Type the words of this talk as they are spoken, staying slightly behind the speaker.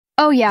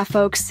Oh yeah,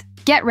 folks,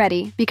 get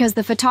ready, because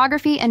the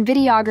photography and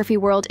videography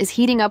world is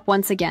heating up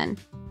once again.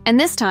 And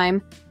this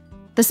time,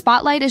 the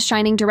spotlight is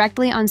shining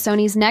directly on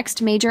Sony's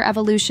next major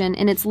evolution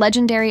in its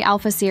legendary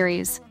Alpha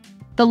series,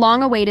 the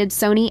long-awaited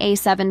Sony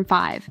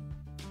A7V.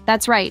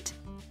 That's right.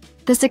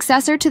 The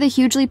successor to the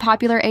hugely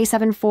popular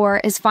A7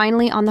 IV is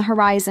finally on the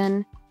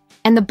horizon,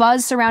 and the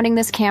buzz surrounding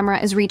this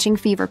camera is reaching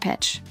fever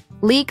pitch.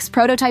 Leaks,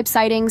 prototype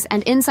sightings,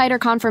 and insider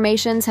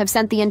confirmations have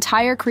sent the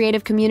entire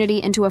creative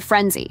community into a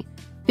frenzy,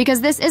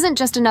 because this isn't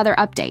just another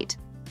update.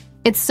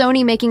 It's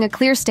Sony making a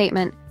clear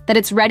statement that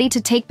it's ready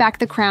to take back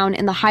the crown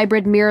in the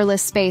hybrid mirrorless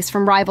space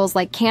from rivals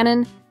like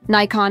Canon,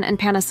 Nikon, and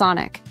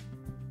Panasonic.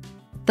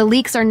 The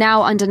leaks are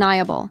now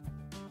undeniable.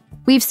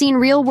 We've seen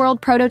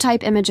real-world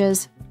prototype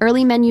images,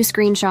 early menu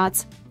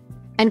screenshots,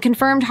 and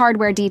confirmed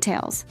hardware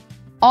details,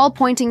 all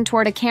pointing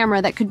toward a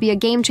camera that could be a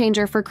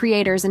game-changer for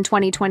creators in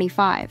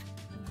 2025.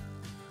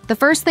 The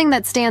first thing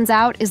that stands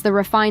out is the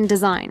refined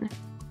design.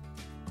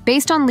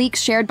 Based on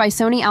leaks shared by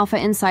Sony Alpha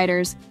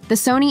insiders, the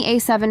Sony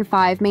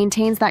A7V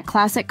maintains that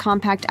classic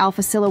compact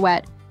Alpha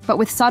silhouette, but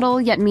with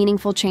subtle yet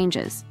meaningful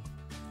changes.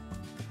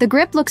 The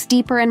grip looks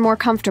deeper and more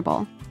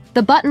comfortable.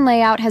 The button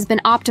layout has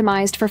been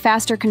optimized for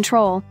faster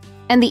control,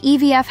 and the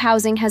EVF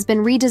housing has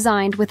been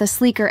redesigned with a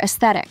sleeker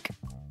aesthetic.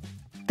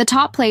 The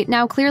top plate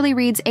now clearly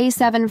reads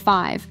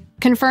A7V,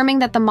 confirming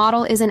that the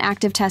model is in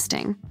active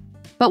testing.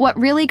 But what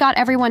really got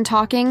everyone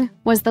talking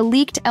was the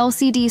leaked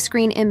LCD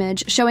screen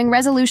image showing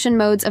resolution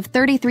modes of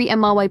 33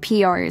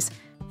 mmps,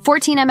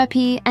 14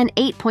 MP, and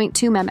 8.2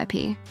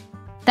 MP.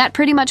 That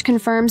pretty much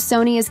confirms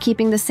Sony is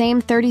keeping the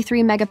same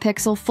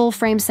 33-megapixel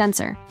full-frame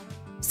sensor,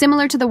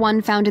 similar to the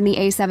one found in the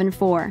A7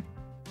 IV.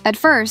 At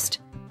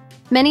first,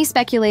 many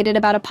speculated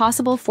about a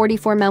possible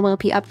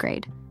 44mm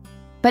upgrade.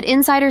 But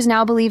insiders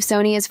now believe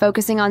Sony is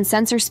focusing on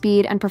sensor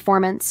speed and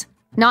performance,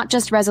 not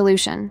just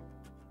resolution.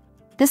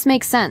 This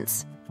makes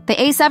sense. The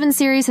A7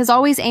 series has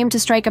always aimed to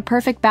strike a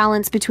perfect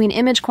balance between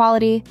image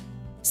quality,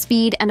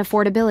 speed, and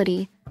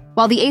affordability,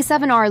 while the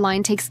A7R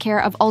line takes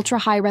care of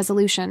ultra-high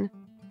resolution.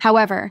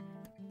 However,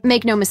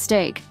 make no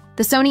mistake,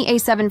 the Sony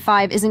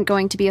A7V isn't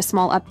going to be a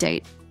small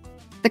update.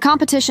 The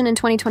competition in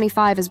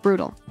 2025 is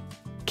brutal.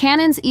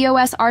 Canon's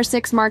EOS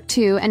R6 Mark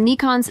II and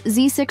Nikon's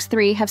Z6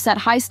 III have set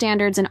high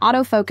standards in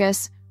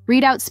autofocus,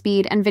 readout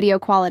speed, and video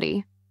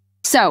quality.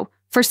 So,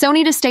 for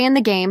Sony to stay in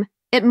the game,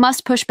 it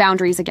must push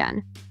boundaries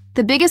again.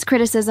 The biggest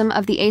criticism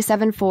of the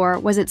A7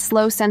 IV was its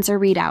slow sensor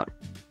readout,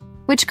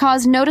 which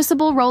caused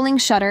noticeable rolling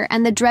shutter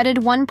and the dreaded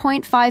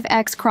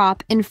 1.5x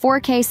crop in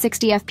 4K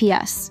 60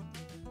 FPS.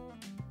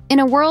 In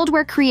a world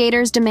where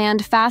creators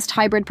demand fast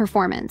hybrid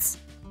performance,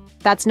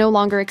 that's no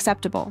longer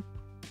acceptable.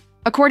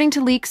 According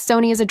to leaks,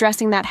 Sony is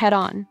addressing that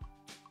head-on.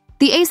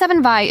 The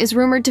A7V is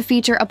rumored to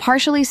feature a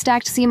partially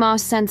stacked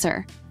CMOS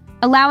sensor,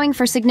 allowing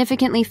for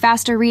significantly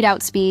faster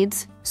readout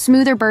speeds,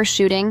 smoother burst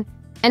shooting,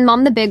 and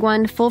the big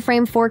one,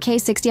 full-frame 4K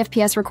 60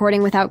 FPS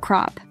recording without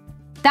crop.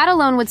 That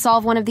alone would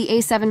solve one of the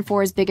A7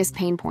 IV's biggest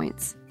pain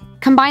points.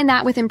 Combine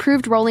that with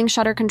improved rolling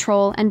shutter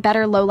control and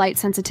better low-light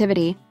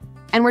sensitivity,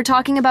 and we're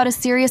talking about a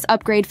serious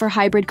upgrade for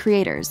hybrid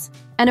creators.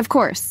 And of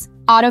course,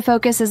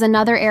 autofocus is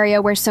another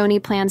area where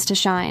Sony plans to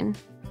shine.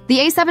 The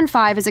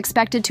A7V is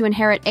expected to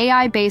inherit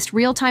AI-based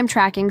real-time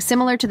tracking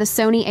similar to the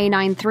Sony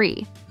A9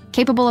 III,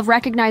 capable of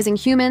recognizing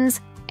humans,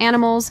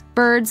 animals,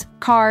 birds,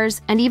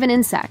 cars, and even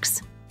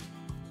insects.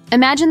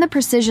 Imagine the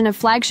precision of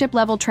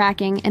flagship-level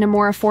tracking in a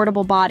more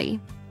affordable body.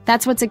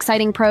 That's what's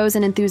exciting pros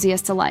and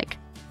enthusiasts alike.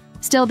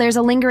 Still, there's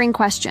a lingering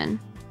question.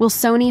 Will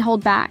Sony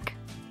hold back?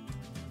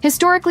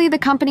 Historically, the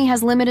company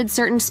has limited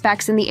certain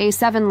specs in the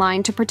A7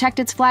 line to protect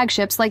its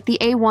flagships like the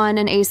A1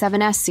 and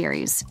A7S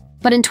series.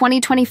 But in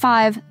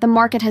 2025, the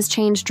market has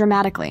changed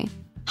dramatically.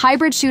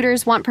 Hybrid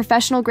shooters want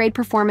professional-grade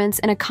performance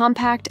in a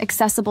compact,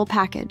 accessible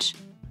package.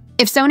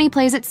 If Sony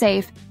plays it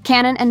safe,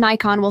 Canon and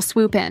Nikon will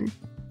swoop in.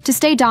 To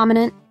stay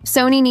dominant,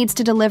 Sony needs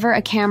to deliver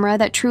a camera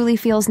that truly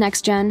feels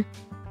next-gen,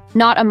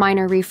 not a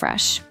minor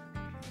refresh.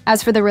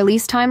 As for the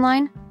release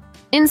timeline,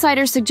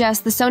 insiders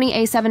suggest the Sony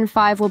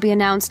A7V will be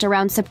announced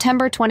around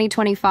September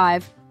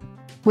 2025,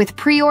 with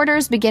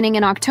pre-orders beginning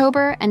in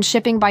October and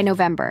shipping by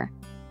November,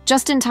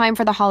 just in time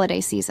for the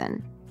holiday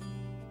season.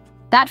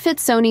 That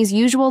fits Sony's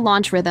usual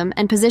launch rhythm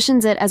and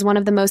positions it as one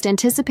of the most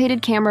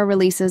anticipated camera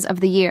releases of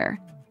the year.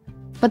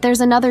 But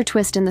there's another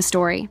twist in the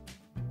story,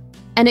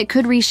 and it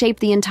could reshape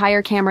the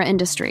entire camera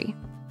industry.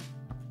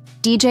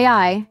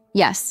 DJI,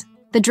 yes,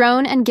 the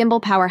drone and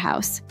gimbal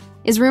powerhouse,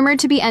 is rumored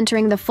to be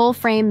entering the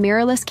full-frame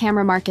mirrorless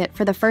camera market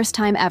for the first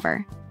time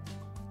ever.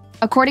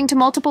 According to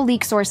multiple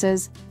leak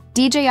sources,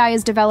 DJI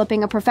is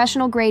developing a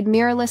professional-grade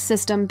mirrorless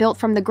system built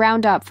from the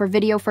ground up for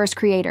video-first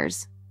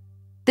creators.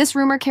 This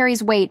rumor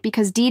carries weight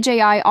because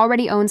DJI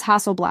already owns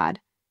Hasselblad,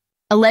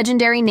 a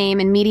legendary name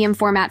in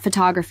medium-format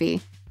photography.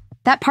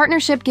 That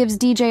partnership gives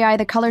DJI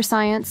the color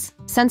science,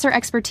 sensor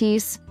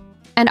expertise,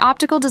 and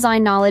optical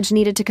design knowledge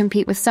needed to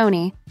compete with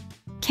Sony,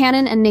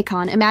 Canon, and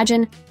Nikon.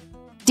 Imagine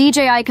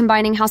DJI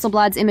combining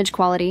Hasselblad's image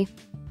quality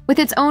with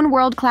its own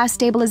world-class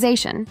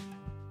stabilization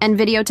and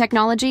video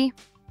technology.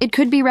 It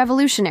could be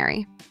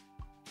revolutionary.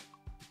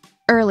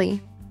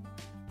 early.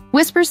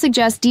 Whispers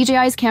suggest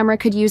DJI's camera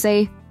could use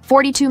a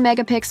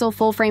 42-megapixel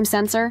full-frame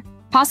sensor,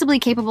 possibly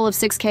capable of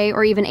 6K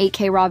or even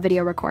 8K raw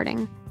video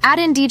recording. Add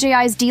in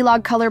DJI's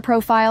D-Log color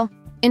profile,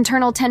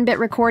 internal 10-bit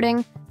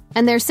recording,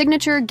 and their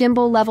signature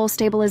gimbal-level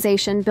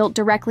stabilization built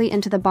directly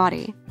into the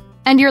body.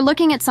 And you're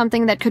looking at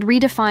something that could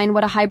redefine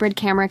what a hybrid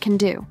camera can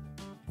do.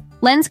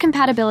 Lens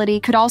compatibility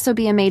could also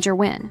be a major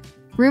win.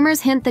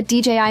 Rumors hint that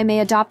DJI may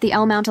adopt the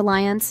L-mount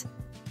alliance,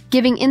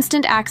 giving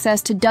instant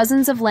access to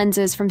dozens of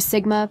lenses from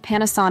Sigma,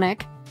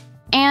 Panasonic,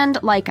 and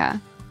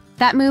Leica.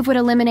 That move would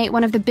eliminate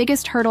one of the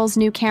biggest hurdles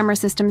new camera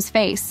systems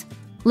face: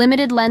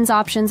 limited lens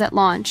options at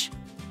launch.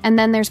 And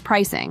then there's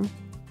pricing.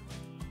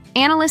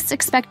 Analysts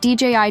expect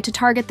DJI to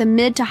target the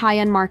mid to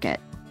high-end market,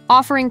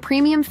 offering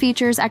premium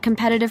features at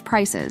competitive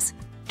prices,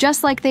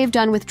 just like they've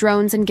done with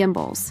drones and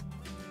gimbals.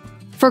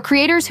 For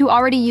creators who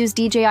already use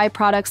DJI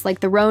products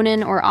like the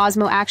Ronin or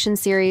Osmo Action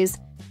series,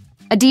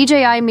 a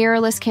DJI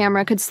mirrorless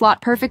camera could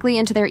slot perfectly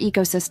into their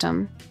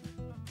ecosystem.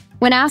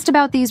 When asked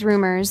about these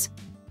rumors,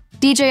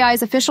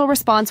 DJI's official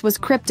response was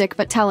cryptic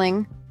but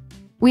telling: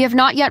 "We have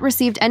not yet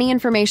received any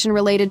information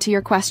related to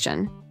your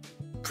question.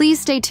 Please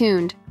stay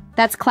tuned."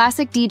 That's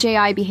classic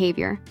DJI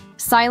behavior: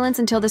 silence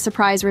until the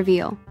surprise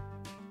reveal.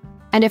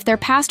 And if their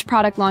past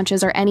product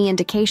launches are any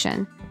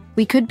indication,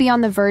 we could be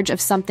on the verge of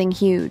something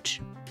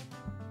huge.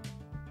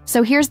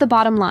 So here's the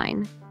bottom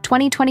line: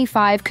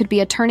 2025 could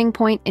be a turning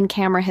point in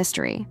camera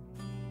history.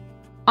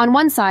 On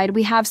one side,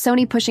 we have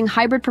Sony pushing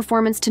hybrid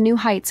performance to new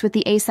heights with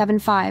the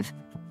A7V,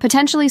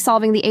 potentially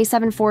solving the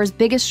A7IV's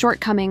biggest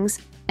shortcomings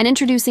and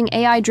introducing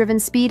AI-driven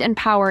speed and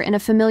power in a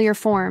familiar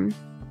form.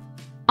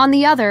 On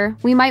the other,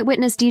 we might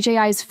witness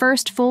DJI's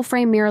first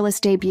full-frame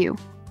mirrorless debut,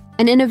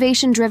 an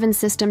innovation-driven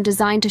system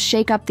designed to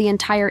shake up the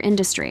entire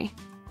industry.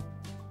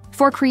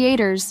 For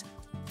creators,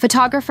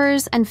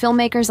 photographers, and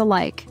filmmakers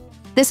alike,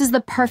 this is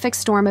the perfect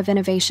storm of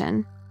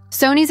innovation.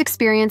 Sony's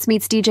experience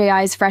meets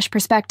DJI's fresh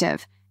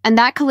perspective, and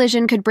that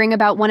collision could bring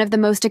about one of the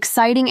most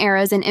exciting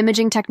eras in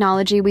imaging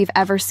technology we've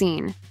ever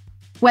seen.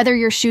 Whether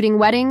you're shooting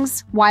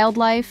weddings,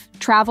 wildlife,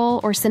 travel,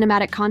 or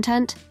cinematic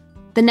content,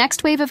 the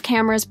next wave of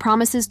cameras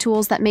promises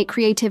tools that make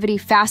creativity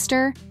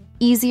faster,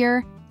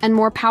 easier, and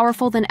more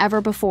powerful than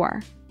ever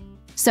before.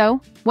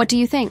 So, what do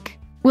you think?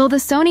 Will the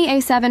Sony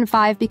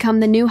A7V become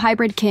the new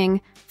hybrid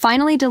king,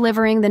 finally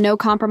delivering the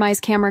no-compromise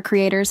camera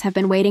creators have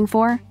been waiting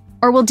for?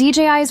 Or will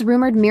DJI's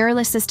rumored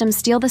mirrorless system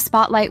steal the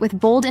spotlight with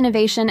bold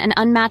innovation and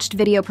unmatched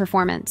video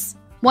performance?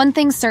 One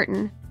thing's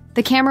certain: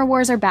 the camera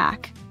wars are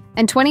back,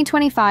 and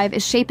 2025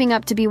 is shaping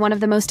up to be one of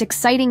the most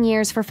exciting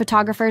years for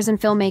photographers and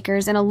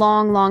filmmakers in a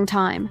long, long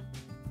time.